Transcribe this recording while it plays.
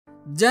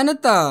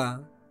जनता,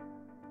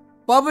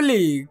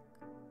 public,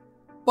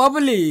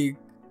 public,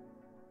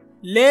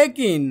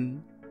 लेकिन,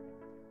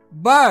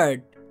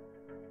 but,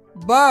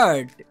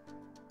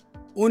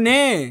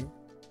 उन्हें,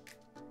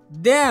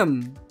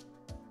 them,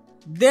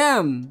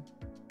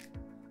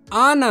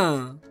 आना,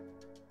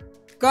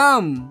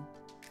 कम,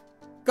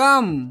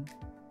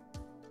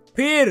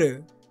 फिर,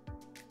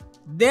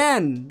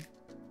 देन,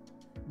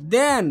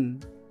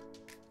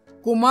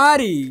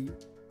 कुमारी,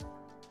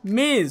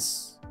 मिस,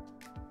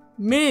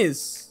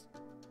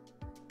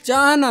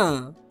 चाहना,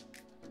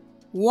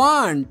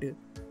 वांट,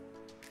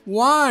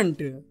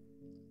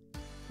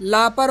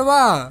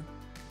 लापरवाह,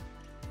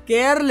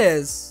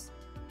 केयरलेस,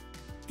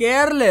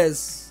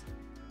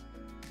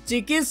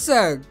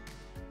 चिकित्सक,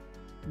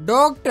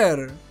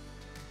 डॉक्टर,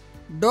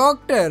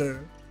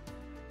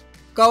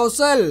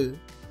 कौशल,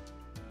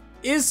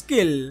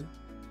 स्किल,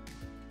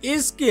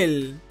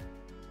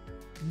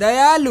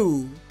 दयालु,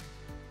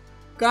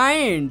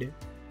 काइंड,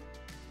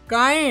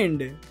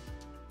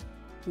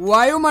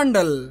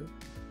 वायुमंडल,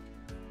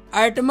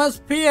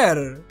 एटमॉस्फेयर,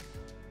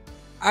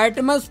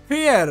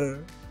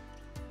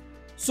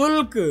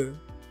 शुल्क,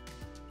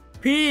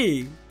 फी,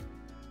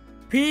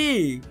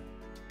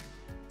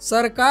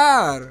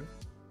 सरकार,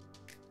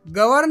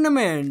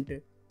 गवर्नमेंट,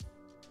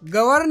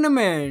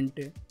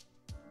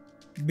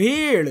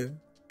 भीड़,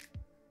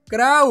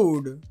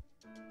 क्राउड,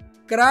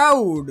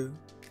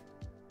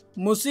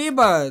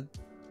 मुसीबत,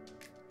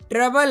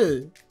 ट्रबल,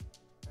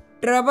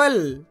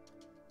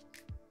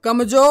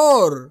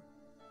 कमजोर,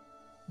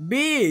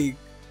 बीक,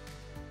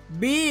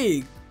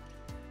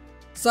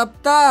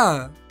 सप्ताह,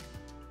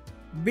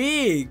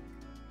 बीक,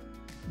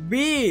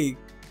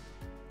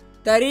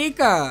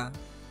 तरीका,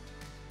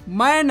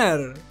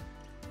 मैनर,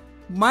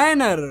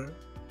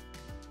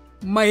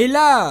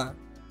 महिला,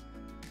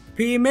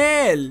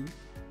 फीमेल,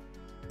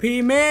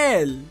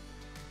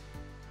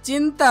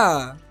 चिंता,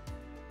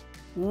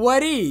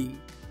 वरी,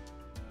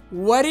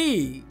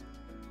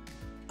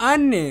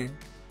 अन्य,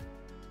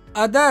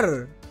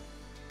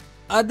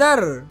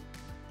 अदर,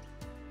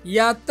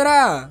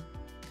 यात्रा,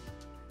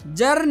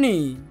 जर्नी,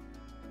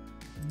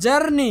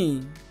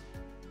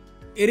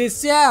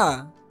 ईर्ष्या,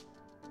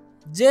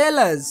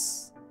 जेलस,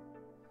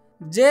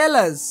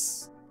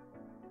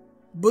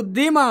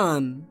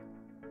 बुद्धिमान,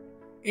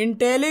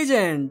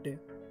 इंटेलिजेंट,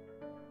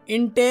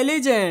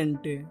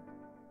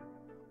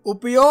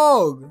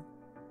 उपयोग,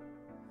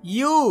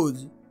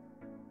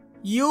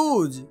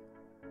 यूज,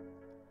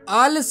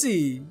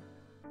 आलसी,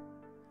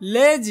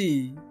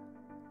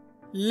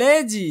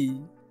 लेजी,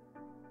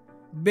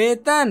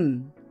 वेतन,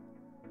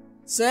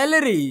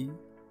 सैलरी,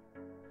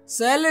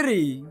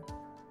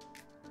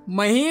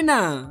 महीना,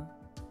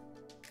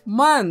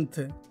 मंथ,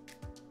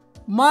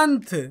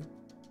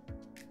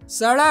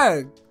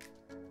 सड़क,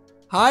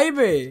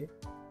 हाईवे,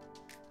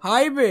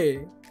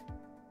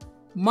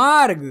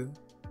 मार्ग,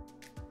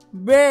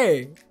 बे,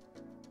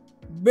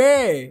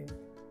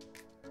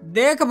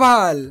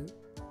 देखभाल,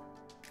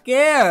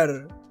 केयर,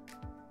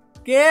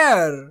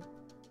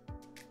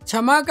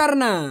 क्षमा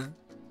करना,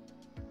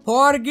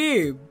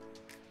 फॉरगिव,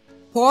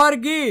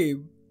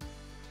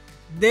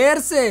 देर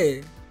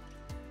से,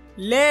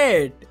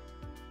 लेट,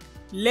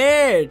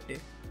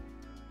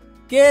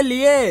 के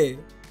लिए,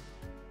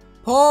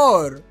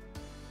 फॉर,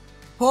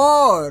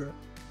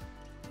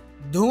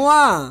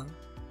 धुआं,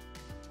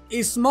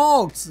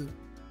 स्मोक्स,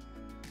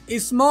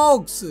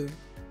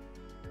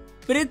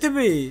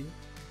 पृथ्वी,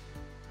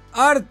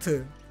 अर्थ,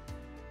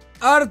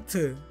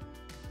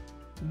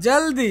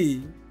 जल्दी,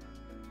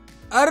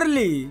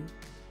 अर्ली,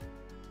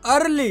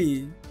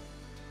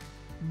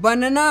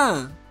 बनना,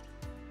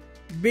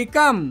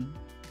 बिकम,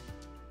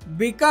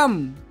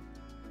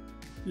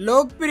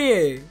 लोकप्रिय,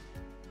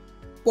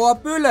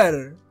 पॉपुलर,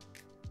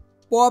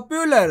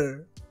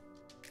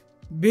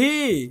 भी,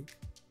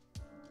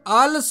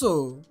 आल्सो,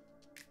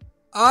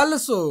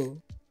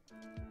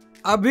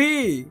 अभी,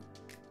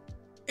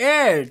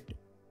 एट,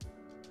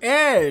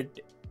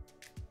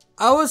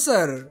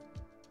 अवसर,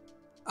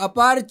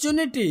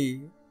 अपॉर्चुनिटी,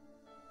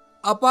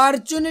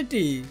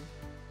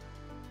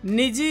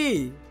 निजी,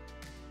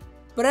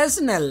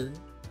 पर्सनल,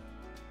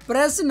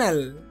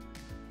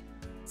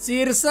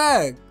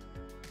 शीर्षक,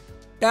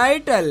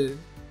 टाइटल,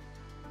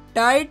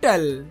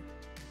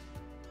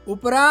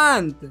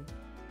 उपरांत,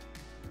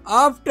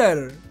 आफ्टर,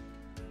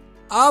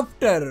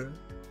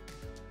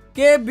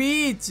 के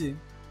बीच,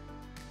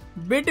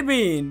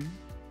 बिटवीन,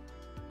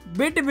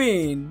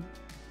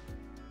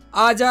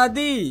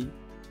 आजादी,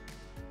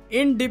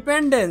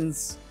 इंडिपेंडेंस,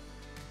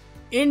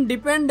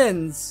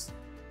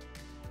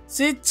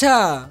 शिक्षा,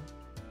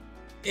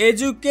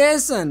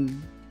 एजुकेशन,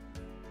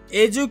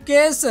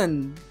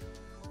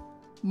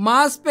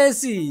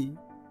 मांसपेशी,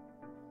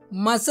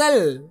 मसल,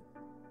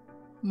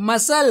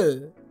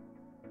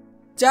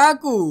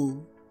 चाकू,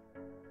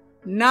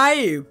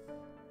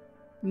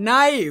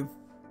 नाइफ,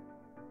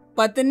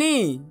 पत्नी,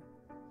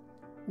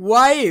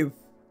 वाइफ,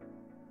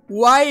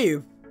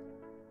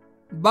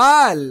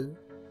 बाल,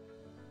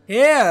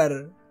 हेयर,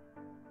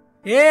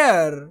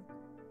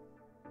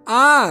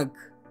 आँख,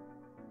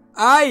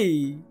 आई,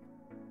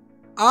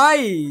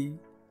 आई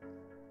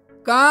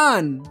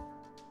कान,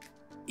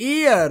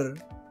 ईयर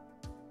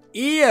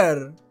ईयर,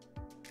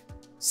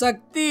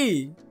 शक्ति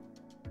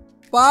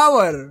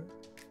पावर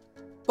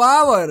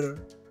पावर,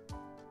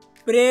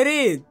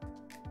 प्रेरित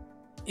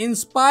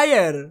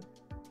इंस्पायर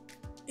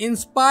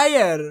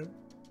इंस्पायर,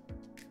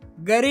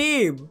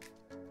 गरीब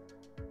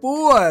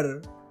पुअर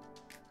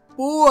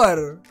पुअर,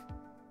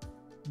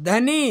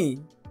 धनी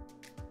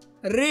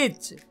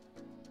रिच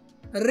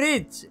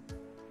रिच,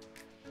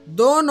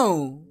 दोनों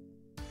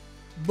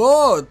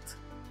बोथ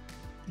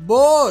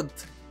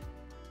बोथ,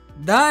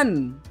 धन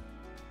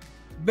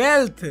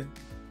वेल्थ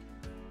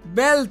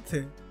वेल्थ,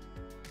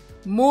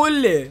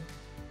 मूल्य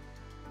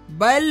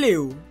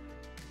वैल्यू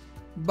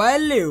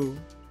वैल्यू,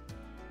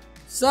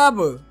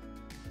 सब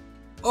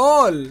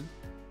ऑल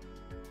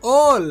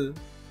ऑल,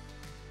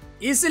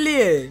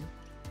 इसलिए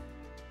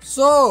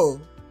सो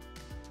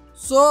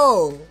सो,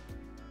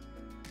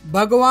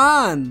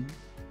 भगवान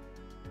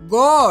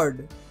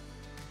गॉड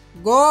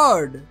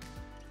गॉड,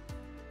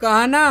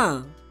 कहना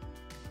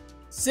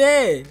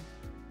से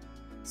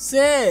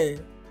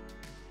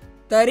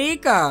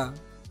तरीका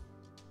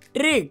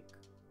ट्रिक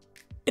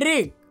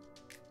ट्रिक,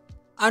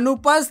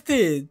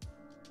 अनुपस्थित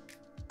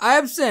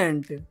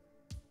एब्सेंट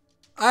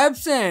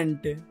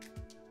एब्सेंट,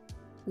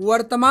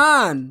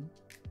 वर्तमान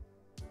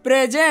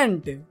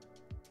प्रेजेंट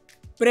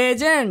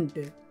प्रेजेंट,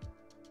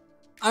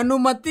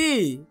 अनुमति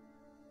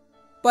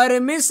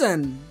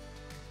परमिशन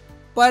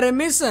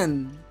परमिशन,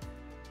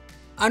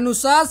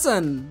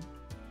 अनुशासन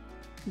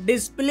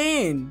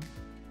डिसिप्लिन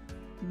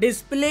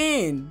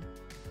डिसिप्लिन,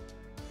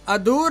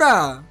 अधूरा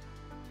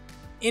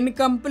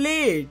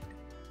इनकम्प्लीट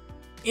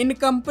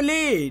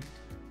इनकम्प्लीट,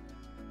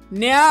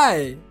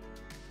 न्याय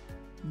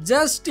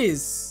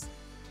जस्टिस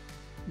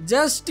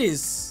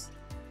जस्टिस,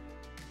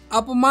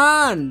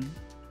 अपमान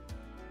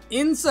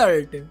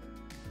इंसल्ट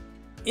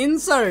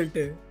इंसल्ट,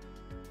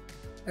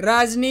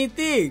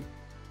 राजनीतिक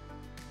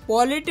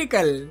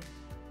पॉलिटिकल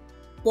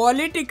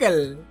पॉलिटिकल,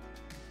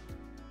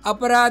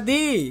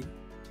 अपराधी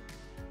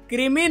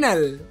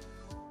क्रिमिनल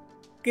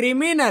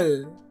क्रिमिनल,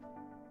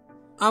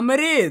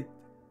 अमृत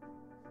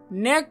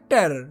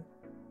नेक्टर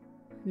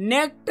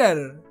नेक्टर,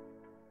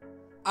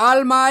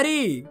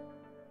 अलमारी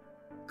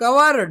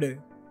कवर्ड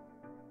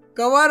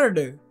कवर्ड,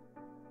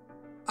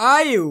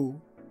 आयु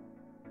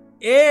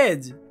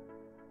एज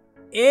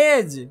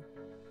एज,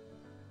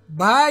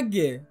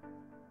 भाग्य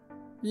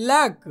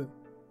लक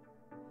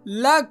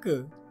लक,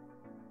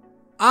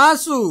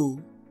 आंसू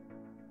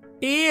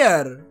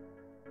टीयर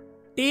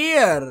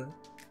टीयर,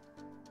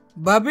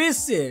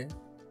 भविष्य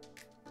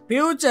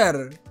फ्यूचर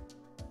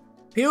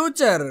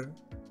फ्यूचर,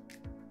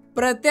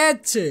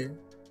 प्रत्यक्ष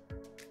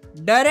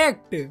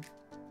डायरेक्ट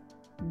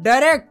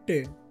डायरेक्ट,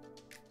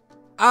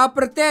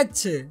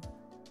 अप्रत्यक्ष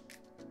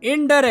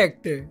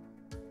इनडायरेक्ट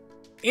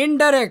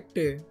इनडायरेक्ट,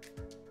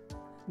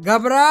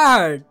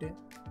 घबराहट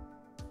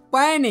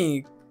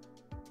पैनिक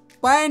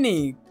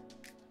पैनिक,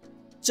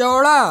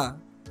 चौड़ा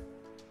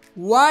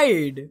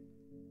वाइड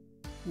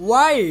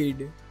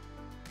वाइड,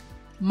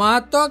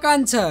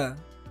 महत्वाकांक्षा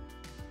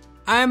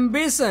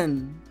एम्बिशन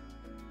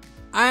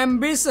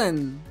एम्बिशन,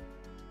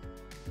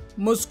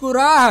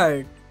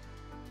 मुस्कुराहट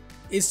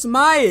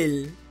स्माइल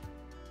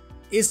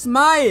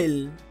स्माइल,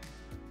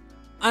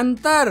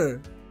 अंतर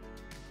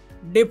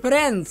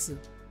डिफरेंस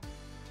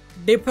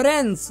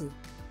डिफरेंस,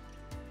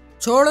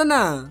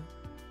 छोड़ना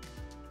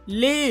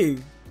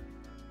लीव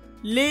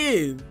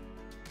लीव,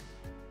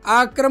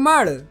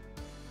 आक्रमण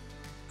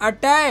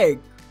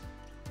अटैक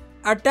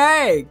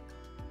अटैक,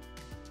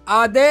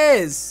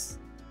 आदेश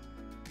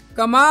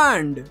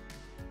कमांड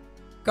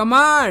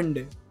कमांड,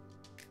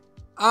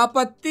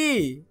 आपत्ति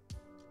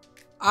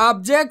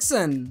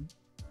ऑब्जेक्शन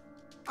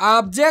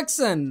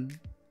ऑब्जेक्शन,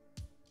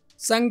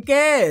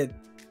 संकेत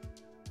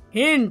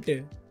हिंट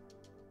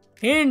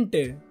हिंट,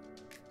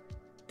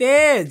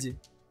 तेज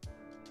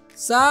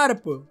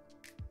शार्प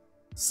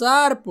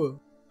शार्प,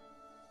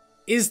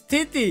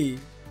 स्थिति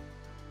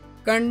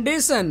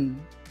कंडीशन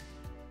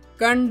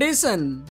कंडीशन,